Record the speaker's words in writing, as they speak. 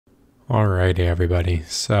Alrighty everybody,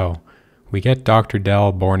 so we get Dr.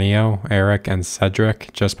 Del, Borneo, Eric, and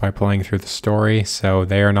Cedric just by playing through the story, so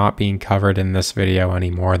they are not being covered in this video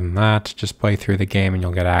any more than that. Just play through the game and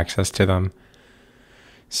you'll get access to them.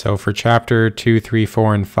 So for chapter 2, 3,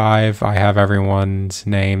 4, and 5, I have everyone's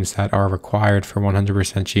names that are required for 100%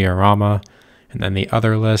 Giorama, and then the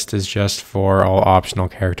other list is just for all optional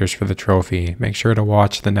characters for the trophy. Make sure to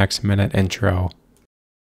watch the next minute intro.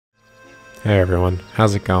 Hey everyone,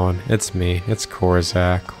 how's it going? It's me, it's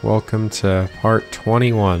Korzak. Welcome to part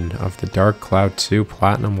 21 of the Dark Cloud 2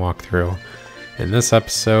 Platinum walkthrough. In this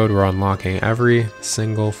episode, we're unlocking every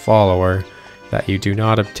single follower that you do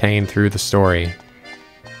not obtain through the story.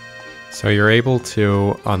 So you're able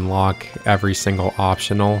to unlock every single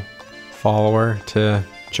optional follower to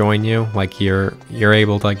join you. Like you're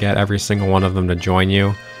able to get every single one of them to join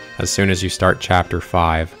you as soon as you start chapter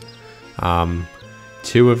 5.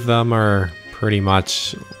 Two of them are pretty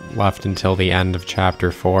much left until the end of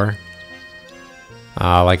chapter 4.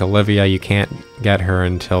 Like Olivia, you can't get her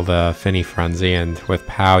until the Finny Frenzy, and with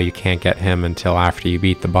Pau, you can't get him until after you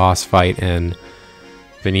beat the boss fight in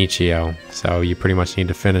Vinicio. So you pretty much need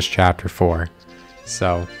to finish chapter 4.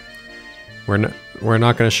 So we're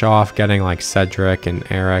not going to show off getting like Cedric and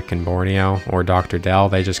Eric and Borneo or Dr. Del.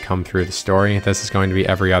 They just come through the story. This is going to be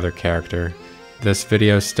every other character. This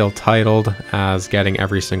video is still titled as getting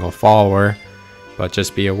every single follower, but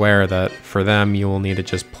just be aware that for them you will need to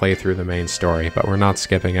just play through the main story, but we're not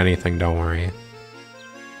skipping anything, don't worry.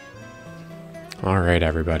 Alright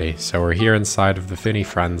everybody, so we're here inside of the Finny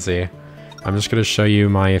Frenzy. I'm just going to show you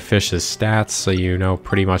my fish's stats so you know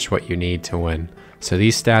pretty much what you need to win. So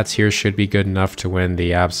these stats here should be good enough to win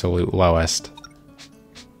the absolute lowest.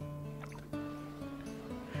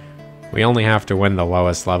 We only have to win the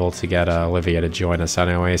lowest level to get Olivia to join us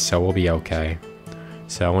anyway, so we'll be okay.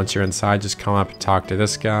 So once you're inside, just come up and talk to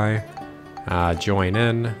this guy. Join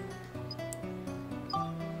in.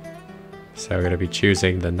 So we're going to be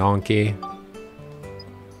choosing the Donkey.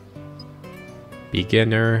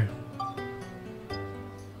 Beginner.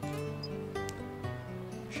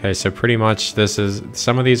 Okay, so pretty much this is,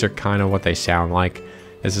 some of these are kind of what they sound like.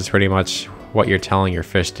 This is pretty much what you're telling your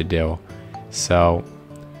fish to do. So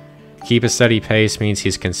keep a steady pace means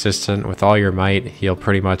he's consistent with all your might. He'll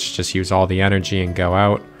pretty much just use all the energy and go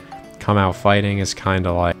out. Come out fighting is kind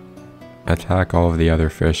of like attack all of the other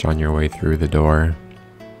fish on your way through the door.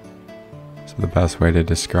 So the best way to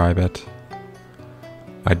describe it.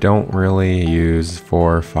 I don't really use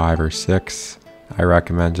 4, 5, or 6. I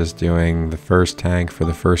recommend just doing the first tank for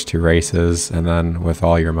the first 2 races and then with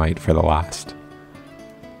all your might for the last.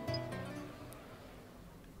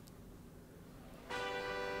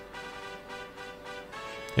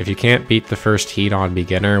 If you can't beat the first heat on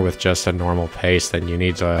beginner with just a normal pace, then you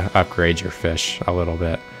need to upgrade your fish a little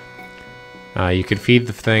bit. You could feed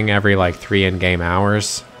the thing every like 3 in-game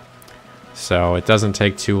hours, so it doesn't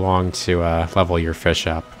take too long to level your fish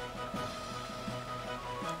up.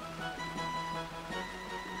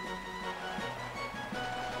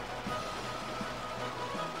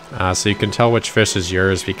 So you can tell which fish is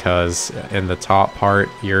yours because in the top part,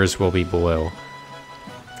 yours will be blue.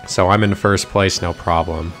 So I'm in first place, no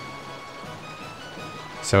problem.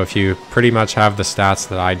 So if you pretty much have the stats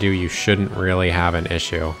that I do, you shouldn't really have an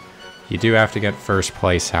issue. You do have to get first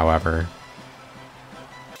place, however.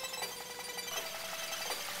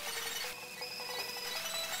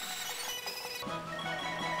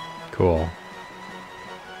 Cool.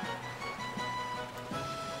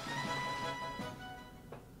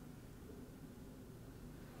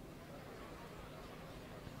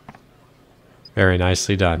 Very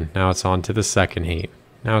nicely done. Now it's on to the second heat.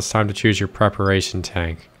 Now it's time to choose your preparation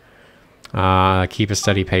tank. Keep a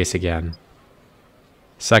steady pace again.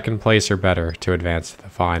 Second place or better to advance to the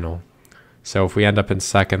final. So if we end up in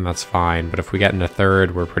second, that's fine, but if we get into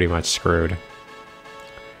third, we're pretty much screwed.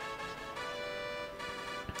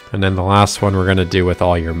 And then the last one we're going to do with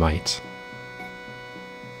all your might.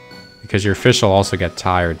 Because your fish will also get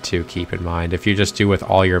tired too, keep in mind. If you just do with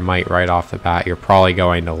all your might right off the bat, you're probably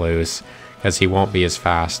going to lose, because he won't be as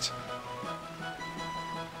fast.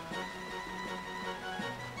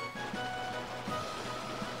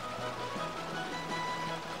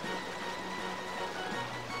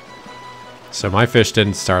 So my fish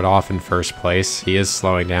didn't start off in first place. He is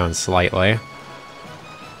slowing down slightly.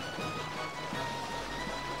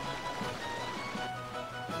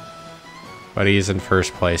 But he's in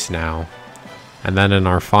first place now. And then in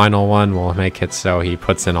our final one, we'll make it so he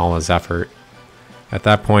puts in all his effort. At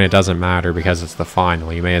that point, it doesn't matter because it's the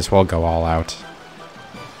final. You may as well go all out.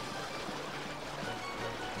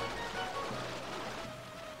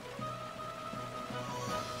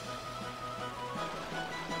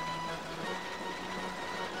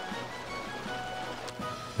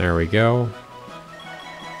 There we go.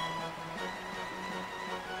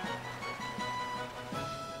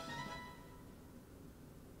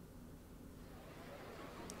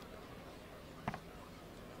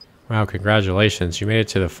 Wow, congratulations. You made it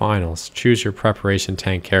to the finals. Choose your preparation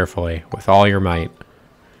tank carefully, with all your might.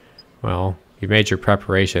 Well, you made your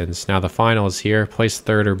preparations. Now the final is here. Place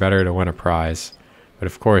third or better to win a prize. But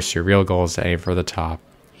of course, your real goal is to aim for the top.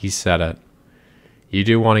 He said it. You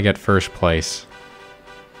do want to get first place.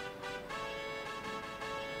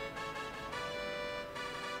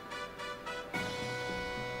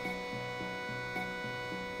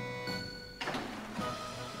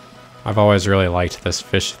 I've always really liked this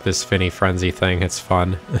Finny Frenzy thing. It's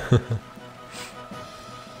fun.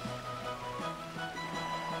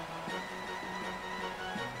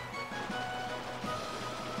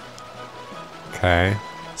 Okay,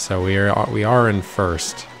 so we are in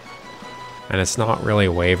first, and it's not really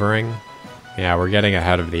wavering. Yeah, we're getting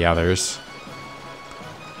ahead of the others.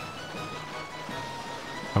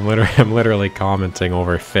 I'm literally commenting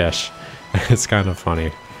over fish. It's kind of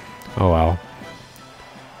funny. Oh well.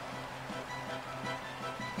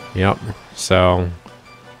 Yep, so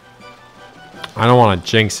I don't want to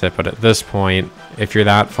jinx it, but at this point, if you're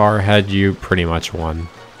that far ahead, you pretty much won.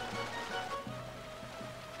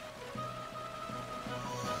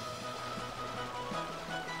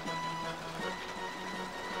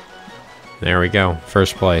 There we go,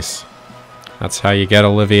 first place. That's how you get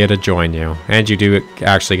Olivia to join you. And you do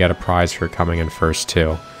actually get a prize for coming in first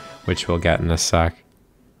too, which we'll get in a sec.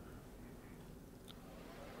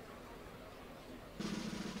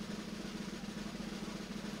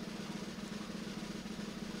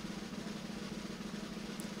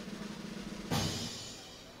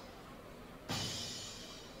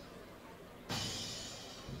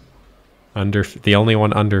 The only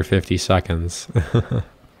one under 50 seconds.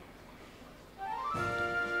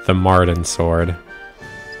 The Martin sword.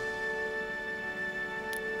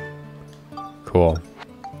 Cool.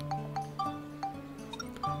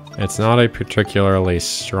 It's not a particularly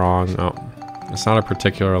strong... Oh. It's not a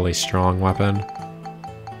particularly strong weapon.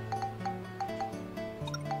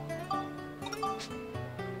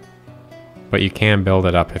 But you can build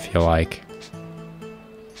it up if you like.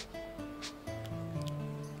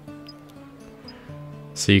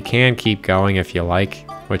 So you can keep going if you like,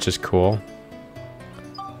 which is cool.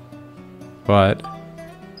 But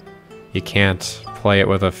you can't play it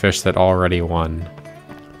with a fish that already won.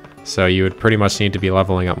 So you would pretty much need to be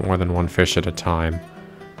leveling up more than one fish at a time.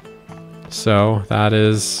 So that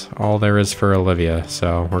is all there is for Olivia.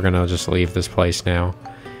 So we're gonna just leave this place now.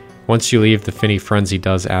 Once you leave, the Finny Frenzy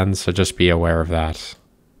does end, so just be aware of that.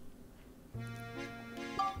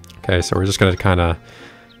 Okay, so we're just gonna kind of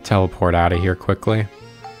teleport out of here quickly.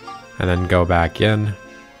 And then go back in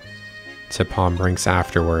to Palm Brinks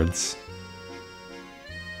afterwards.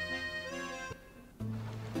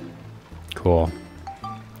 Cool.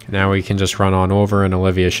 Now we can just run on over and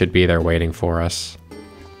Olivia should be there waiting for us.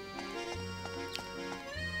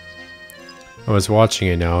 I was watching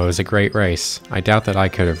it now. It was a great race. I doubt that I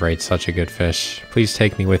could have raised such a good fish. Please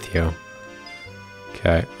take me with you.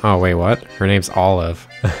 Okay. Oh, wait, what? Her name's Olive.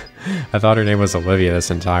 I thought her name was Olivia this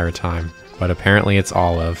entire time. But apparently it's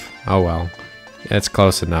Olive. Oh well. It's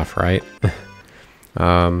close enough, right?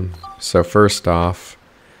 So first off,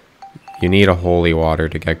 you need a holy water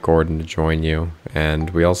to get Gordon to join you. And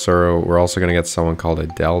we're also going to get someone called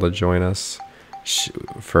Adel to join us.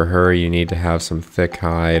 For her, you need to have some thick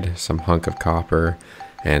hide, some hunk of copper,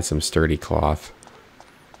 and some sturdy cloth.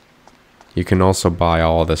 You can also buy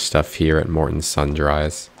all this stuff here at Morton's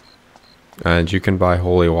Sundries. And you can buy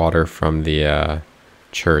holy water from the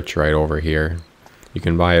church right over here. You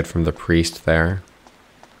can buy it from the priest there.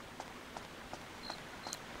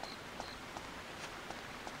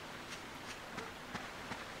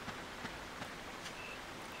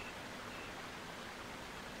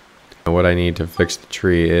 And what I need to fix the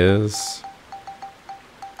tree is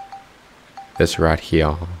this right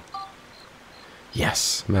here.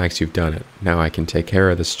 Yes, Max, you've done it. Now I can take care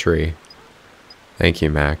of this tree. Thank you,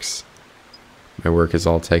 Max. My work is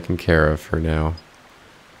all taken care of for now.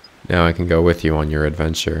 Now I can go with you on your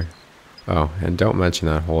adventure. Oh, and don't mention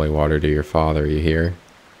that holy water to your father, you hear?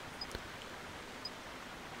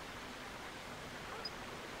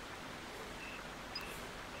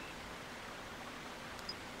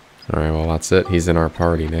 Alright, well that's it. He's in our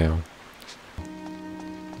party now.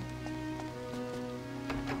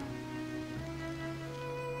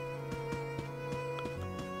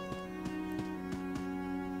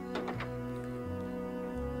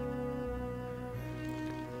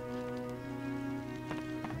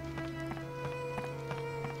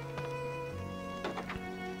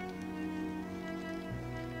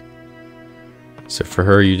 So for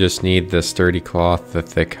her, you just need the sturdy cloth, the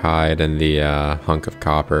thick hide, and the hunk of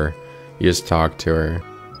copper. You just talk to her.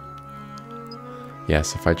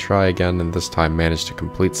 Yes, if I try again and this time manage to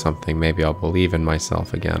complete something, maybe I'll believe in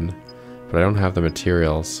myself again. But I don't have the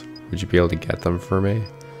materials. Would you be able to get them for me?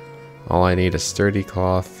 All I need is sturdy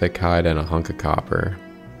cloth, thick hide, and a hunk of copper.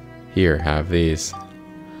 Here, have these.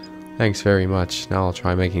 Thanks very much. Now I'll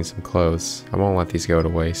try making some clothes. I won't let these go to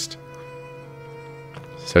waste.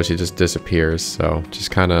 So she just disappears, so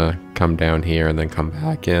just kind of come down here and then come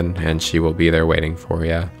back in, and she will be there waiting for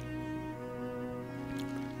you.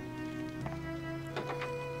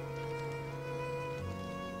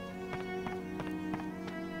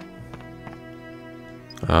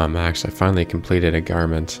 Max, I finally completed a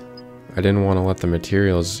garment. I didn't want to let the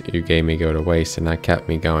materials you gave me go to waste, and that kept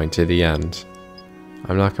me going to the end.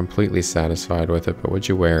 I'm not completely satisfied with it, but would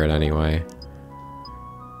you wear it anyway?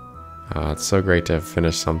 It's so great to have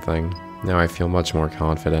finished something. Now I feel much more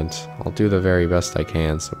confident. I'll do the very best I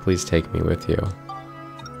can, so please take me with you.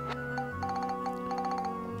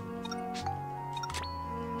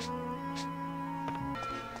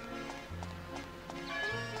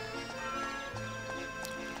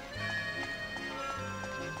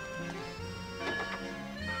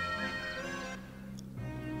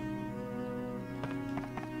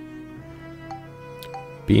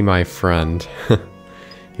 Be my friend.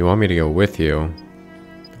 You want me to go with you?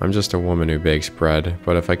 I'm just a woman who bakes bread,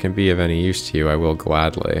 but if I can be of any use to you, I will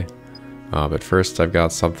gladly. But first I've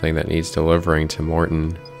got something that needs delivering to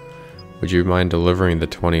Morton. Would you mind delivering the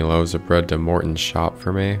 20 loaves of bread to Morton's shop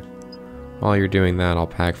for me? While you're doing that, I'll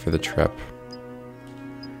pack for the trip.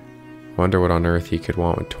 Wonder what on earth he could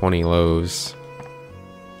want with 20 loaves.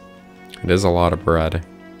 It is a lot of bread.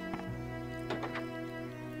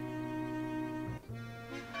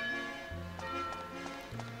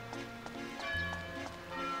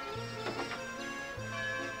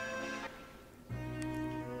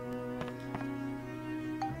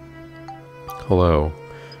 Hello.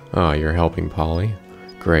 Ah, you're helping Polly?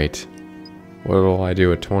 Great. What will I do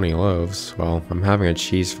with 20 loaves? Well, I'm having a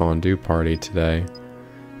cheese fondue party today.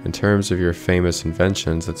 In terms of your famous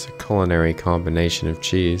inventions, it's a culinary combination of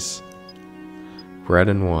cheese, bread,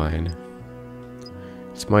 and wine.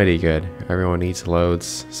 It's mighty good. Everyone eats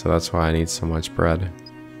loads, so that's why I need so much bread.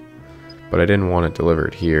 But I didn't want it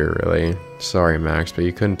delivered here, really. Sorry, Max, but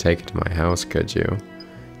you couldn't take it to my house, could you?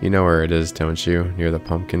 You know where it is, don't you? Near the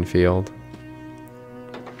pumpkin field?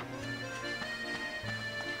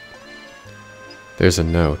 There's a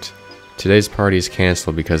note. Today's party's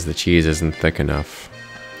canceled because the cheese isn't thick enough.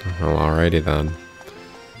 Well, alrighty then.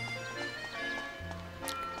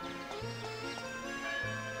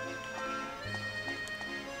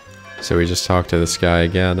 So we just talk to this guy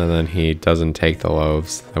again, and then he doesn't take the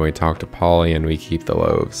loaves. Then we talk to Polly, and we keep the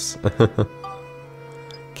loaves.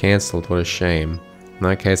 Cancelled, what a shame. In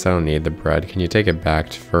that case, I don't need the bread. Can you take it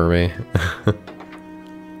back for me?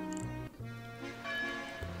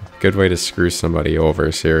 Good way to screw somebody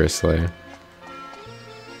over, seriously.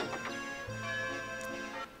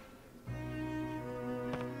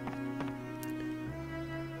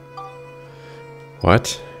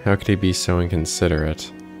 What? How could he be so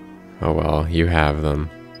inconsiderate? Oh well, you have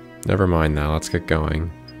them. Never mind that, let's get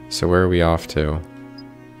going. So where are we off to?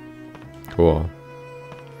 Cool.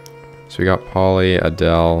 So we got Polly,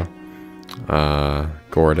 Adel,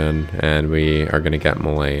 Gordon, and we are gonna get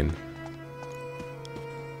Milane.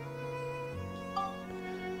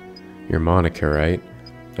 You're Monica, right?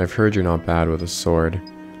 I've heard you're not bad with a sword,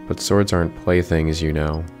 but swords aren't playthings, you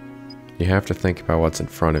know. You have to think about what's in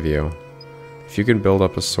front of you. If you can build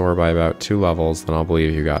up a sword by about 2 levels, then I'll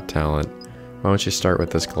believe you got talent. Why don't you start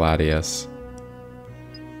with this gladius?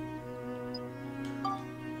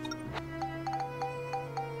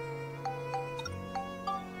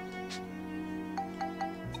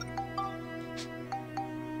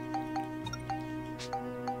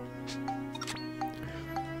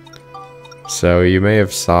 So you may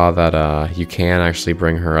have saw that you can actually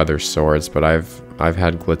bring her other swords, but I've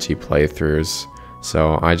had glitchy playthroughs,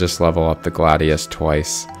 so I just level up the gladius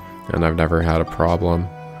twice, and I've never had a problem.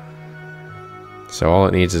 So all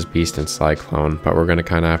it needs is Beast and Cyclone, but we're gonna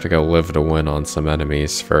kind of have to go live to win on some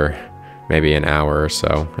enemies for maybe an hour or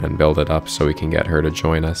so, and build it up so we can get her to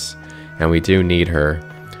join us. And we do need her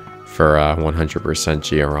for 100%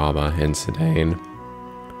 Giorama in Sedain.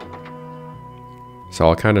 So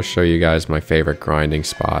I'll kind of show you guys my favorite grinding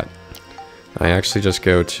spot. I actually just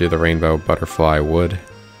go to the Rainbow Butterfly Wood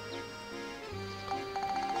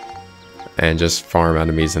and just farm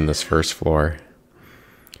enemies in this first floor.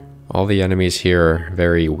 All the enemies here are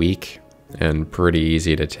very weak and pretty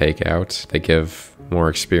easy to take out. They give more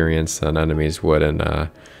experience than enemies would in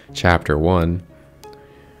Chapter 1.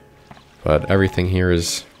 But everything here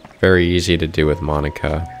is very easy to do with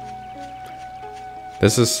Monica.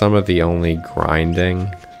 This is some of the only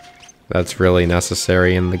grinding that's really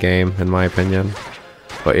necessary in the game, in my opinion.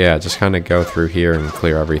 But yeah, just kind of go through here and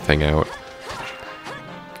clear everything out.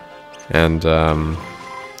 And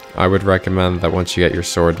I would recommend that once you get your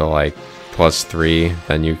sword to like +3,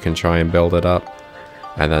 then you can try and build it up.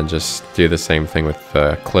 And then just do the same thing with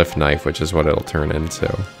the cliff knife, which is what it'll turn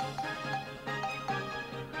into.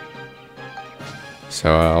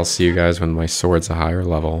 So I'll see you guys when my sword's a higher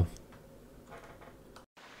level.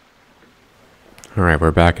 Alright,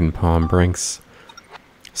 we're back in Palm Brinks.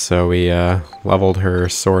 So we leveled her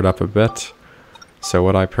sword up a bit. So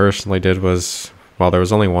what I personally did was, well, there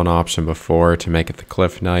was only one option before to make it the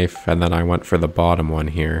cliff knife, and then I went for the bottom one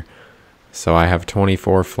here. So I have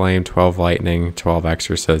 24 flame, 12 lightning, 12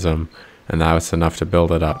 exorcism, and that was enough to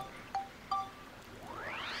build it up.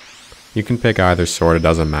 You can pick either sword, it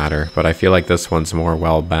doesn't matter, but I feel like this one's more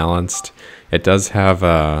well balanced. It does have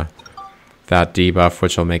that debuff,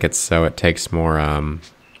 which will make it so it takes more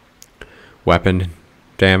weapon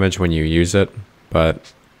damage when you use it,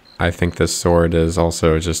 but I think this sword is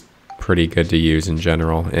also just pretty good to use in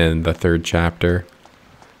general in the 3rd chapter.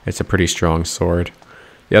 It's a pretty strong sword.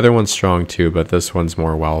 The other one's strong too, but this one's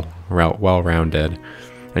more well-rounded,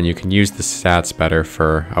 and you can use the stats better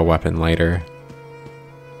for a weapon later.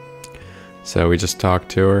 So we just talked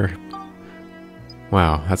to her.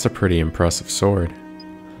 Wow, that's a pretty impressive sword.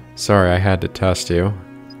 Sorry, I had to test you.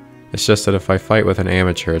 It's just that if I fight with an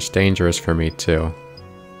amateur, it's dangerous for me too.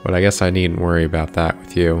 But I guess I needn't worry about that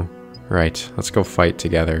with you. Right, let's go fight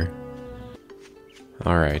together.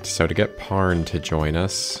 Alright, so to get Parn to join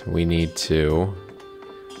us, we need to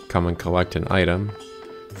come and collect an item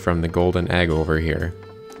from the golden egg over here.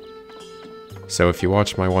 So if you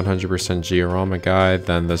watch my 100% Georama guide,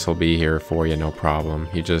 then this will be here for you, no problem.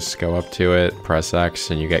 You just go up to it, press X,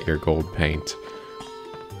 and you get your gold paint.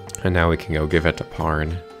 And now we can go give it to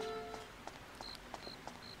Parn.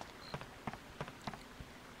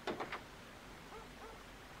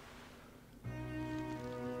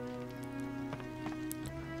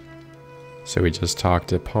 So we just talked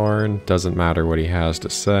to Parn, doesn't matter what he has to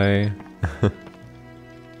say.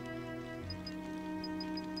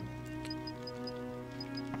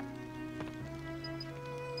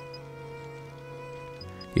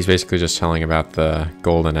 He's basically just telling about the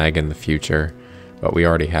golden egg in the future, but we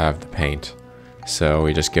already have the paint, so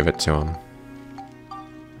we just give it to him.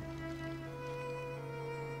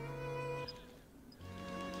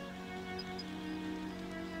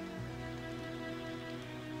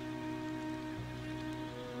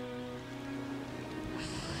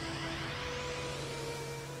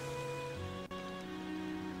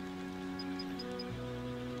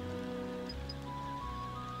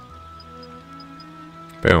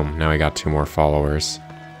 Boom, now we got 2 more followers.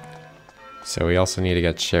 So we also need to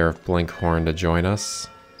get Sheriff Blinkhorn to join us.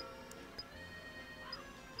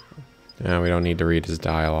 We don't need to read his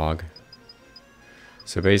dialogue.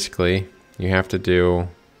 So basically, you have to do...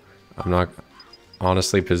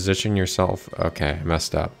 honestly, position yourself... Okay, I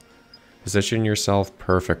messed up. Position yourself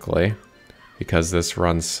perfectly, because this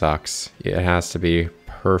run sucks. It has to be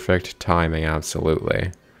perfect timing,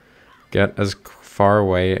 absolutely. Get as far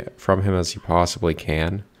away from him as you possibly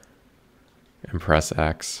can. And press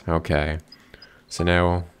X. Okay. So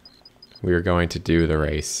now we are going to do the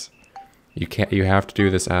race. You have to do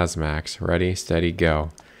this as max. Ready, steady,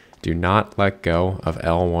 go. Do not let go of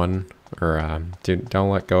L1 or don't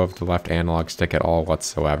let go of the left analog stick at all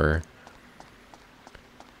whatsoever.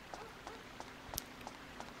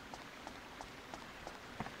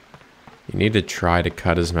 You need to try to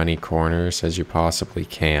cut as many corners as you possibly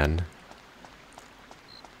can.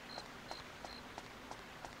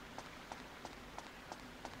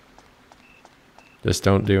 Just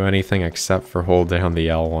don't do anything except for hold down the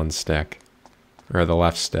L1 stick. Or the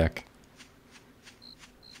left stick.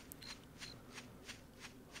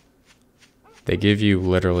 They give you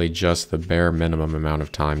literally just the bare minimum amount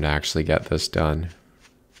of time to actually get this done.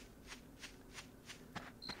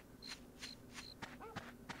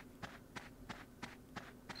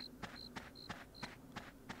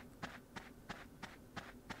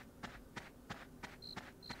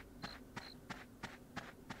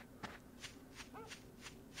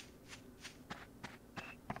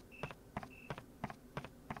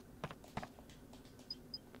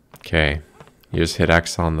 Okay, you just hit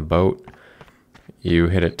X on the boat, you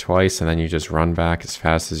hit it twice, and then you just run back as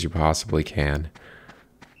fast as you possibly can.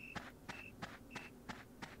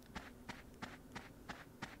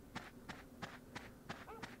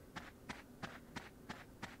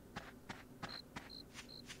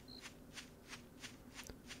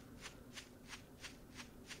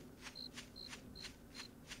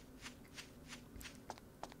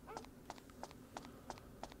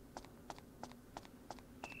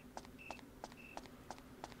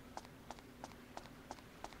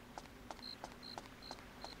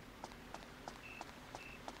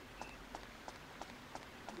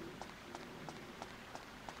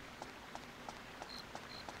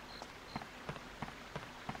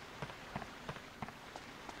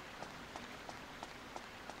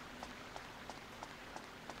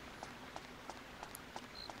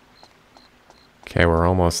 Okay, we're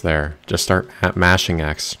almost there. Just start mashing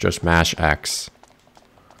X. Just mash X.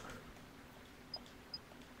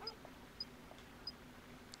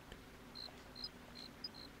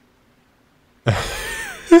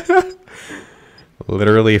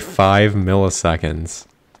 Literally 5 milliseconds.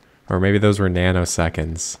 Or maybe those were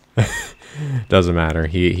nanoseconds. Doesn't matter.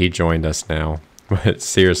 He joined us now. But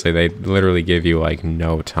seriously, they literally give you like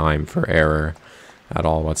no time for error at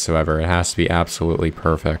all whatsoever. It has to be absolutely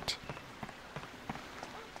perfect.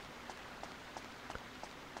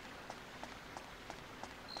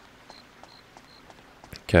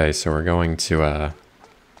 Okay, so we're going to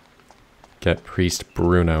get Priest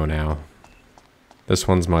Bruno now. This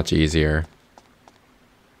one's much easier.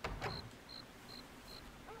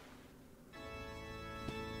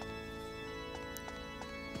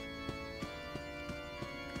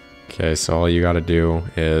 Okay, so all you gotta do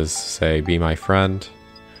is say, be my friend.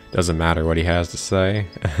 Doesn't matter what he has to say.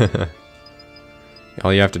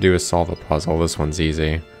 All you have to do is solve a puzzle. This one's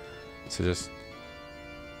easy. So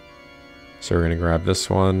we're gonna grab this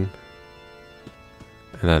one.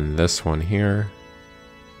 And then this one here.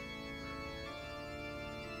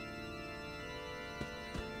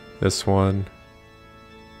 This one.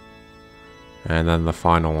 And then the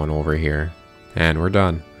final one over here. And we're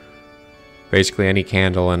done. Basically, any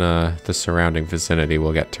candle in the surrounding vicinity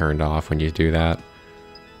will get turned off when you do that.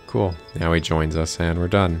 Cool. Now he joins us and we're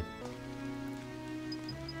done.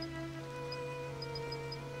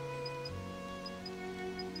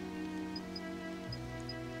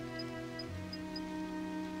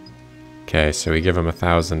 Okay, so we give him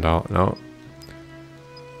 $1,000. No.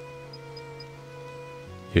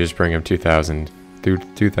 You just bring him 2,000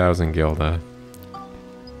 gilda.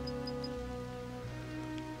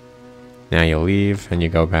 Now you leave and you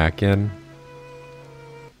go back in.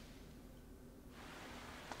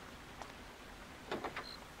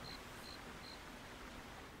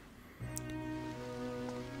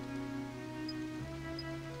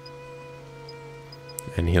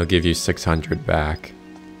 And he'll give you 600 back.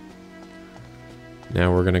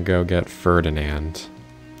 Now we're gonna go get Ferdinand.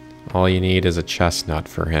 All you need is a chestnut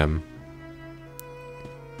for him.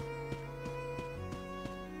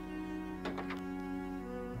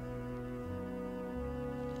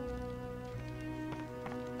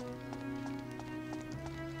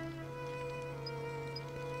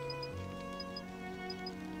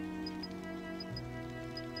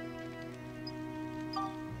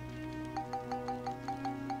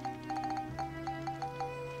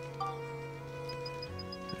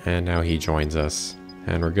 And now he joins us,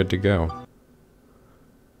 and we're good to go.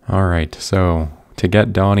 Alright, so to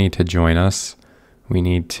get Donny to join us, we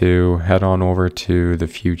need to head on over to the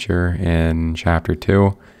future in Chapter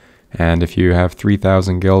 2. And if you have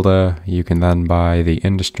 3,000 gilda, you can then buy the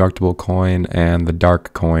indestructible coin and the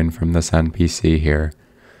dark coin from this NPC here.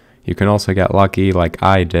 You can also get lucky like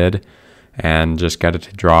I did, and just get it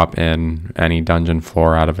to drop in any dungeon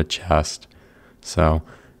floor out of a chest. So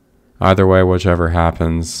either way, whichever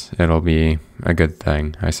happens, it'll be a good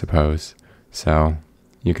thing, I suppose. So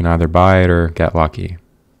you can either buy it or get lucky.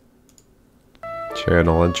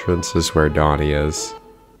 Channel entrance is where Donny is.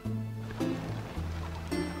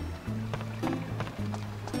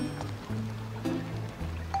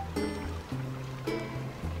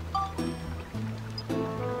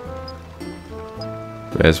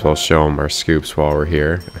 May as well show him our scoops while we're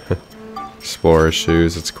here. Explorer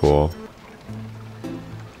shoes, it's cool.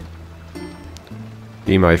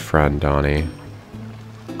 Be my friend, Donny.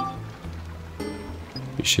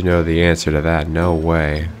 You should know the answer to that. No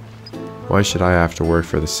way. Why should I have to work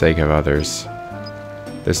for the sake of others?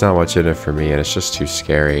 There's not much in it for me, and it's just too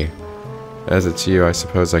scary. As it's you, I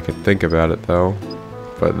suppose I could think about it, though.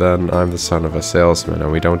 But then, I'm the son of a salesman,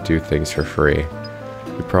 and we don't do things for free.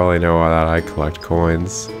 You probably know that I collect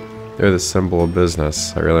coins. They're the symbol of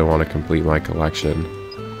business. I really want to complete my collection.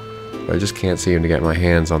 But I just can't seem to get my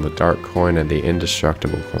hands on the dark coin and the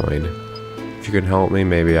indestructible coin. If you can help me,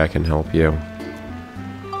 maybe I can help you.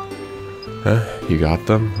 Huh? You got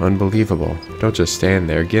them? Unbelievable. Don't just stand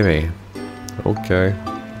there, gimme. Okay.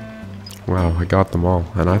 Wow, I got them all,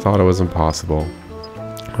 and I thought it was impossible.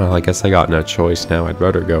 Well, I guess I got no choice now. I'd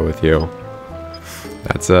better go with you.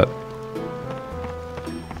 That's it.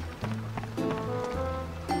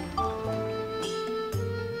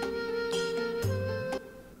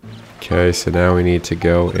 Okay, so now we need to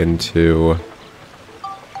go into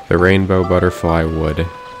the Rainbow Butterfly Wood.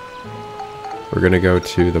 We're gonna go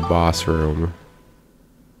to the boss room.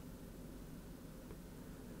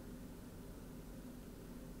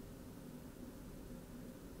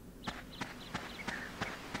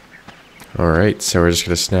 Alright, so we're just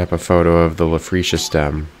gonna snap a photo of the Lafretia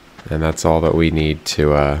stem. And that's all that we need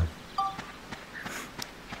to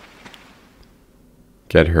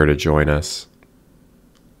get her to join us.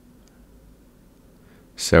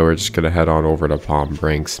 So we're just going to head on over to Palm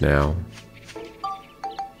Brinks now.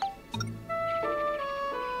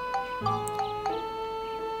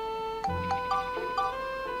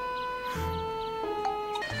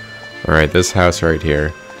 Alright, this house right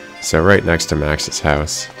here. So right next to Max's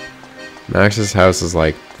house. Max's house is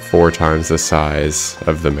like 4 times the size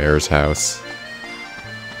of the mayor's house.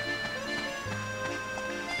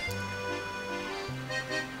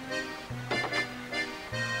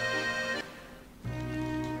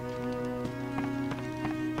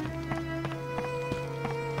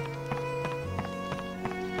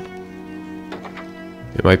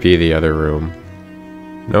 It might be the other room.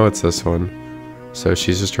 No, it's this one. So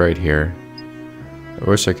she's just right here. I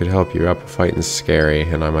wish I could help you up, but fighting's scary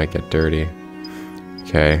and I might get dirty.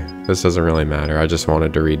 Okay, this doesn't really matter. I just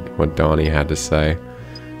wanted to read what Donny had to say.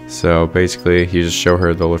 So basically, you just show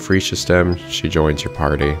her the Lafrecia stem, she joins your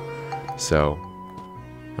party. So,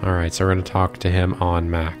 alright, so we're going to talk to him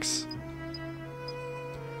on Max.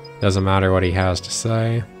 Doesn't matter what he has to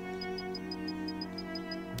say.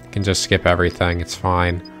 You can just skip everything, it's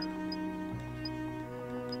fine.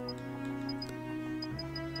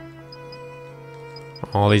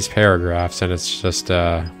 All these paragraphs, and it's just,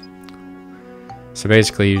 so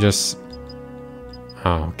basically you just,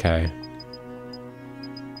 oh, okay.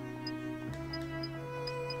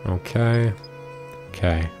 Okay.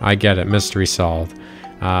 Okay, I get it, mystery solved.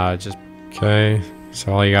 Okay,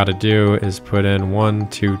 so all you gotta do is put in 1,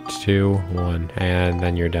 2, 2, 1, and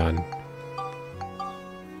then you're done.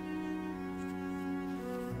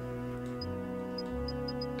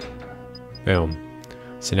 Boom.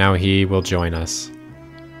 So now he will join us.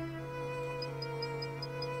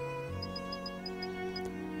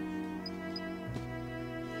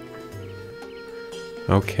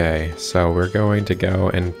 Okay, so we're going to go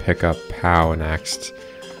and pick up Pow next.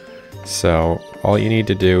 So all you need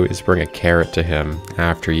to do is bring a carrot to him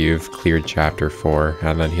after you've cleared chapter 4,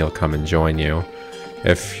 and then he'll come and join you.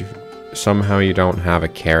 If somehow you don't have a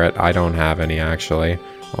carrot, I don't have any actually,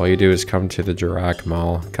 all you do is come to the Gerald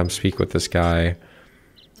Mall, come speak with this guy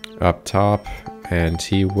up top, and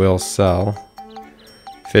he will sell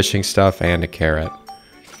fishing stuff and a carrot.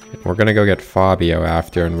 We're gonna go get Fabio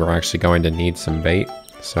after, and we're actually going to need some bait.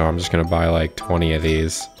 So I'm just gonna buy like 20 of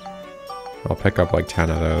these. I'll pick up like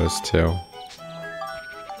 10 of those too.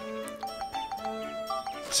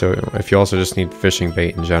 So if you also just need fishing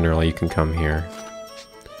bait in general, you can come here.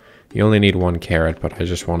 You only need 1 carrot, but I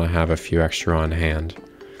just want to have a few extra on hand.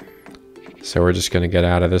 So we're just gonna get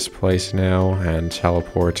out of this place now and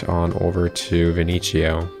teleport on over to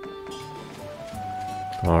Vinicio.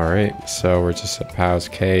 Alright, so we're just at Pow's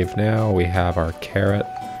cave now. We have our carrot.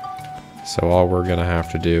 So all we're gonna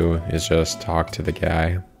have to do is just talk to the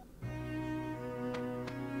guy.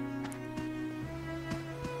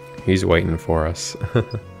 He's waiting for us.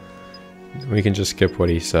 We can just skip what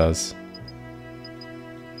he says.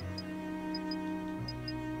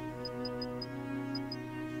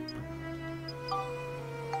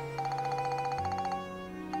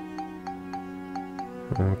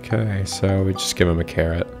 Okay, so we just give him a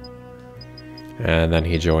carrot. And then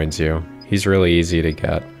he joins you. He's really easy to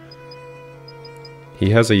get. He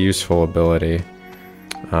has a useful ability.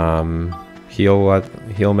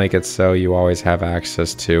 He'll make it so you always have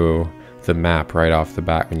access to the map right off the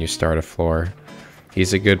bat when you start a floor.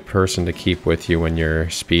 He's a good person to keep with you when you're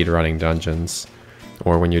speedrunning dungeons,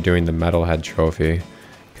 or when you're doing the Metalhead trophy,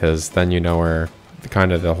 because then you know where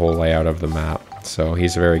kind of the whole layout of the map. So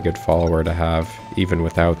he's a very good follower to have, even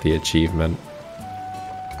without the achievement.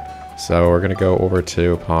 So we're gonna go over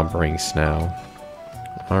to Palm Brinks now.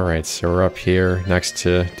 Alright, so we're up here next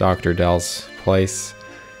to Dr. Dell's place,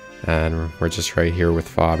 and we're just right here with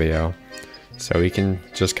Fabio. So we can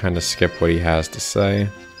just kind of skip what he has to say.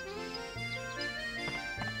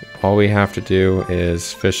 All we have to do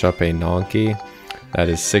is fish up a Nonky that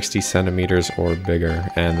is 60 centimeters or bigger,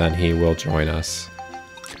 and then he will join us.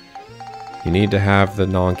 You need to have the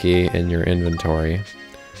Nonky in your inventory.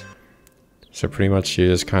 So pretty much you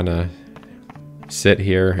just kind of sit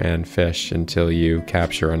here and fish until you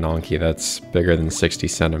capture a Nonky that's bigger than 60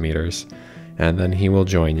 centimeters, and then he will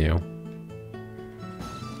join you.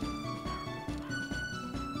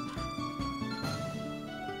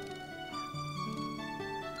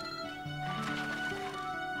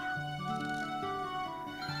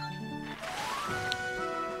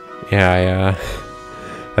 Yeah,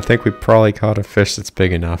 I think we probably caught a fish that's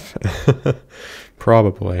big enough.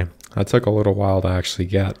 Probably. That took a little while to actually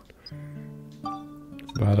get.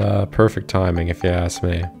 But perfect timing if you ask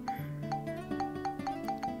me.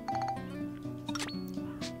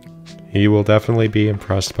 He will definitely be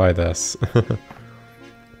impressed by this.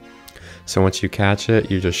 So once you catch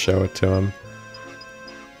it, you just show it to him.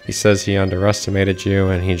 He says he underestimated you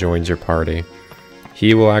and he joins your party.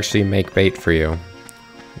 He will actually make bait for you.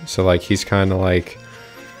 So like he's kind of like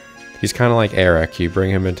Eric. You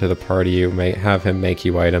bring him into the party, you may have him make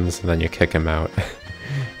you items, and then you kick him out.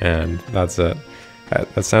 And that's it.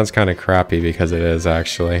 That sounds kind of crappy because it is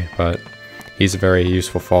actually, but he's a very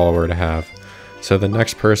useful follower to have. So the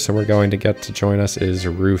next person we're going to get to join us is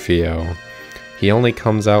Rufio. He only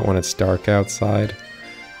comes out when it's dark outside,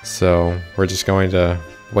 so we're just going to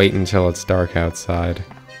wait until it's dark outside.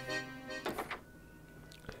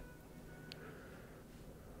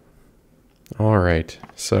 Alright,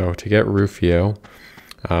 so to get Rufio,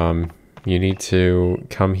 you need to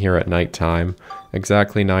come here at nighttime.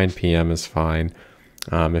 Exactly 9 PM is fine.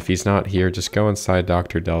 If he's not here, just go inside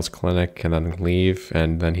Dr. Dell's clinic and then leave,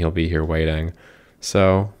 and then he'll be here waiting.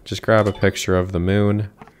 So just grab a picture of the moon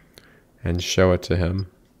and show it to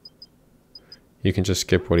him. You can just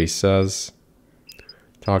skip what he says,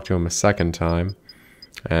 talk to him a second time,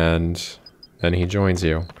 and then he joins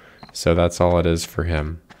you. So that's all it is for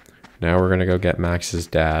him. Now we're gonna go get Max's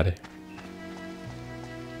dad.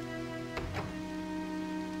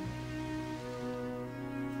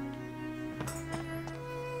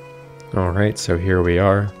 Alright, so here we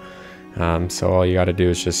are. So all you gotta do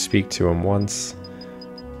is just speak to him once.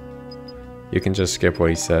 You can just skip what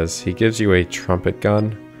he says. He gives you a trumpet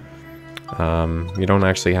gun. You don't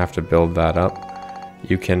actually have to build that up.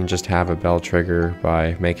 You can just have a bell trigger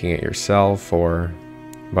by making it yourself or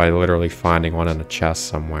by literally finding one in a chest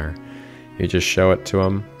somewhere. You just show it to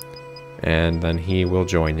him and then he will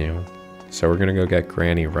join you. So we're gonna go get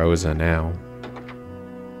Granny Rosa now.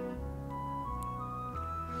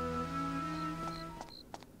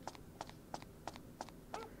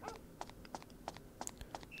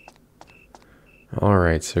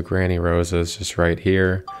 Alright, so Granny Rosa is just right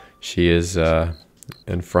here. She is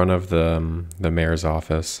in front of the mayor's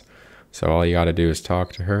office. So all you gotta do is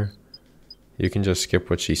talk to her. You can just skip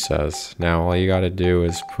what she says. Now all you gotta do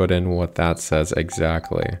is put in what that says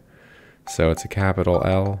exactly. So it's a capital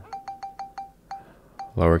L,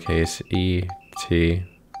 lowercase e, t.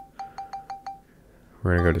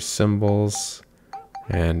 We're gonna go to symbols,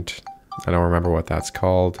 and I don't remember what that's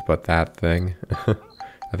called, but that thing.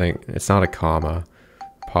 I think it's not a comma.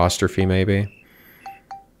 Apostrophe maybe.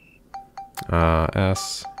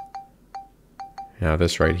 S. Now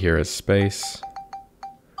this right here is space.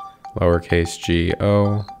 Lowercase g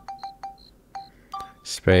o.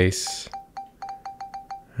 Space.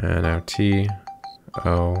 And now T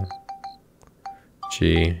O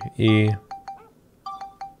G E.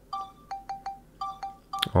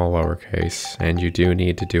 All lowercase. And you do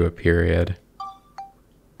need to do a period,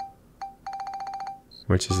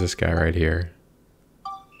 which is this guy right here.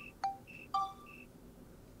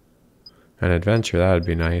 An adventure, that would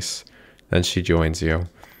be nice. Then she joins you.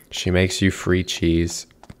 She makes you free cheese,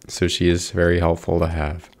 so she is very helpful to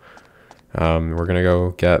have. We're gonna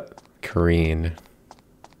go get Corinne.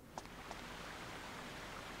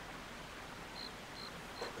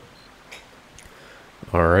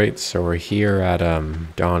 Alright, so we're here at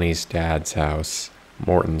Donny's dad's house,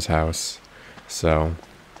 Morton's house. So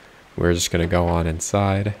we're just gonna go on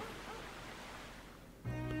inside.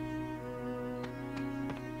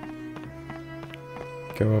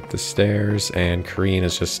 Go up the stairs, and Corinne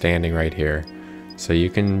is just standing right here. So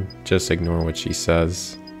you can just ignore what she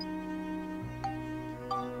says.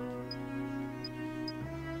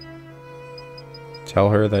 Tell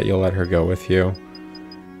her that you'll let her go with you.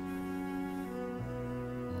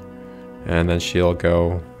 And then she'll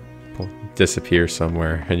go disappear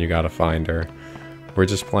somewhere, and you gotta find her. We're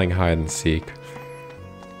just playing hide and seek.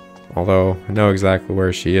 Although, I know exactly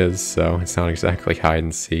where she is, so it's not exactly hide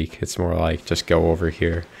and seek. It's more like, just go over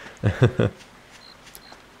here.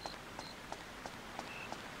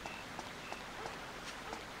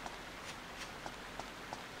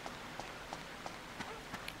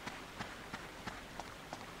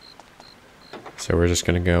 So we're just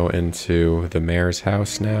gonna go into the mayor's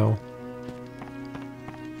house now.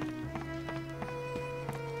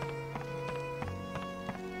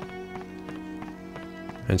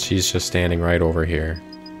 And she's just standing right over here.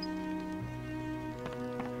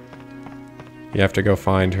 You have to go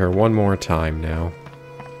find her one more time now.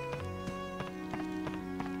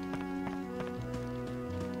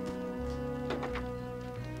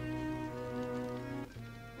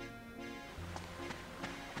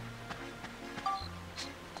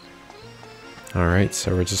 Alright,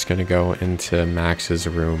 so we're just gonna go into Max's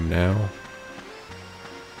room now.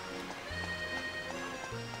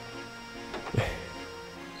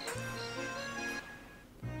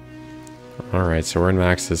 Alright, so we're in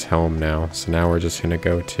Max's home now. So now we're just gonna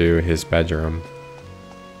go to his bedroom.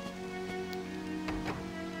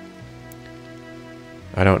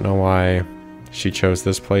 I don't know why she chose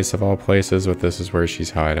this place of all places, but this is where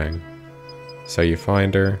she's hiding. So you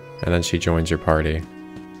find her, and then she joins your party.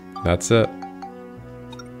 That's it.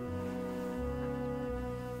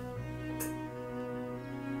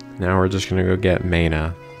 Now we're just gonna go get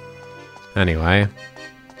Mina. Anyway.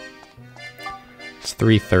 It's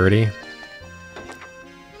 3:30.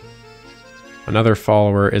 Another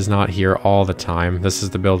follower is not here all the time. This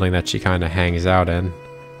is the building that she kind of hangs out in,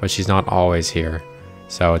 but she's not always here.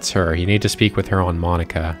 So it's her. You need to speak with her on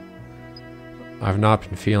Monica. I've not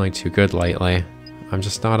been feeling too good lately. I'm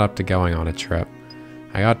just not up to going on a trip.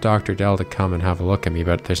 I got Dr. Adel to come and have a look at me,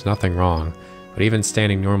 but there's nothing wrong. But even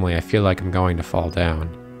standing normally, I feel like I'm going to fall down.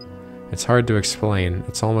 It's hard to explain.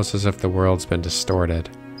 It's almost as if the world's been distorted.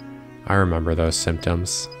 I remember those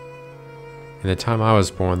symptoms. In the time I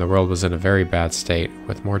was born, the world was in a very bad state,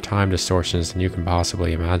 with more time distortions than you can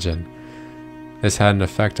possibly imagine. This had an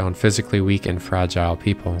effect on physically weak and fragile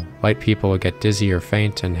people. Light people would get dizzy or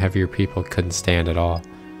faint, and heavier people couldn't stand at all.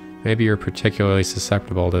 Maybe you're particularly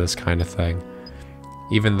susceptible to this kind of thing.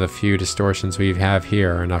 Even the few distortions we have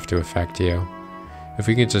here are enough to affect you. If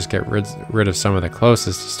we could just get rid of some of the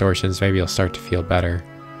closest distortions, maybe you'll start to feel better.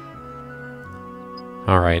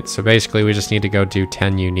 Alright, so basically we just need to go do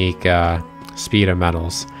 10 unique speed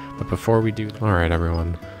medals. But before we do that, alright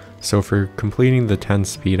everyone. So for completing the 10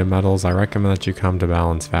 speed medals, I recommend that you come to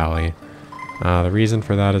Balance Valley. The reason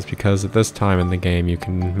for that is because at this time in the game you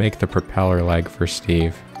can make the propeller leg for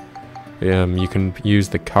Steve. You can use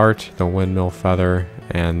the cart, the windmill feather,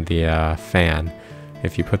 and the fan.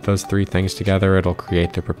 If you put those three things together, it'll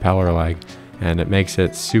create the propeller leg, and it makes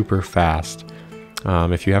it super fast.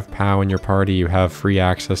 If you have POW in your party, you have free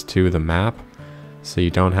access to the map, so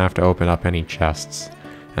you don't have to open up any chests.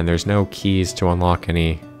 And there's no keys to unlock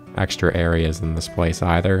any extra areas in this place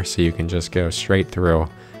either, so you can just go straight through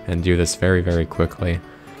and do this very, very quickly.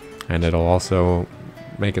 And it'll also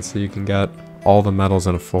make it so you can get all the medals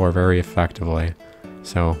in a floor very effectively.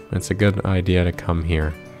 So it's a good idea to come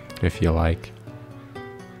here if you like.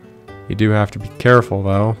 You do have to be careful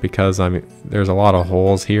though, because there's a lot of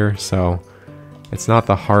holes here, so it's not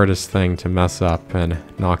the hardest thing to mess up and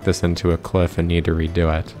knock this into a cliff and need to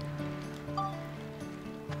redo it.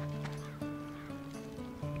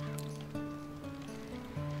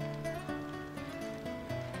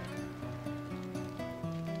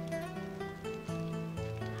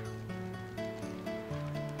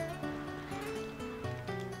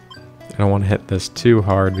 I don't want to hit this too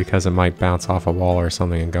hard because it might bounce off a wall or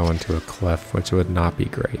something and go into a cliff, which would not be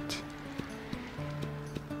great.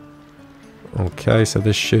 Okay, so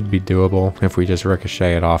this should be doable if we just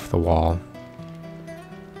ricochet it off the wall.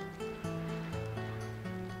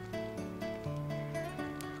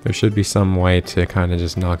 There should be some way to kind of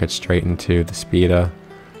just knock it straight into the speeda,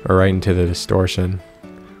 or right into the distortion.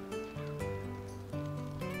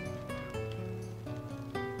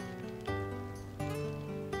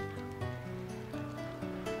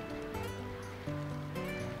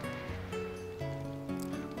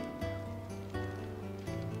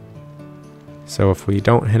 So if we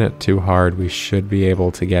don't hit it too hard, we should be able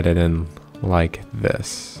to get it in like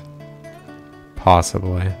this.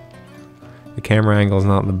 Possibly. The camera angle is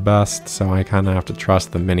not the best, so I kind of have to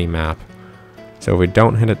trust the mini-map. So if we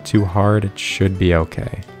don't hit it too hard, it should be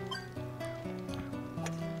okay.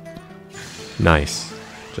 Nice.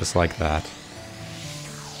 Just like that.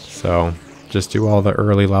 So just do all the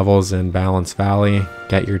early levels in Balance Valley,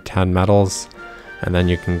 get your 10 medals, and then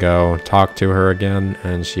you can go talk to her again,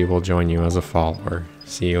 and she will join you as a follower.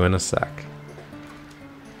 See you in a sec.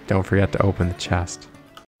 Don't forget to open the chest.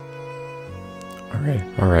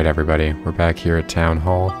 Alright everybody, we're back here at Town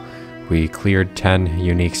Hall. We cleared 10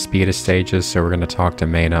 unique speed stages, so we're going to talk to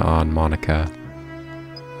Mina on Monica.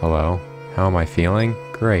 Hello, how am I feeling?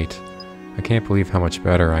 Great. I can't believe how much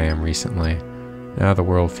better I am recently. Now the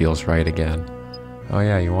world feels right again. Oh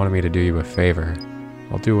yeah, you wanted me to do you a favor.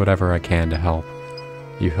 I'll do whatever I can to help.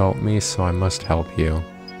 You helped me, so I must help you.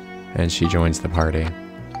 And she joins the party.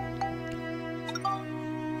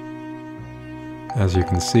 As you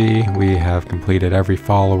can see, we have completed every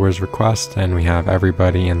follower's request, and we have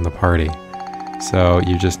everybody in the party. So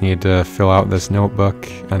you just need to fill out this notebook,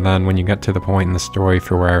 and then when you get to the point in the story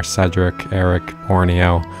for where Cedric, Eric,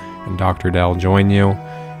 Borneo, and Dr. Adel join you,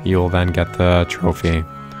 you'll then get the trophy.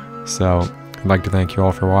 So I'd like to thank you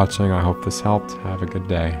all for watching. I hope this helped. Have a good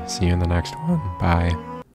day. See you in the next one. Bye.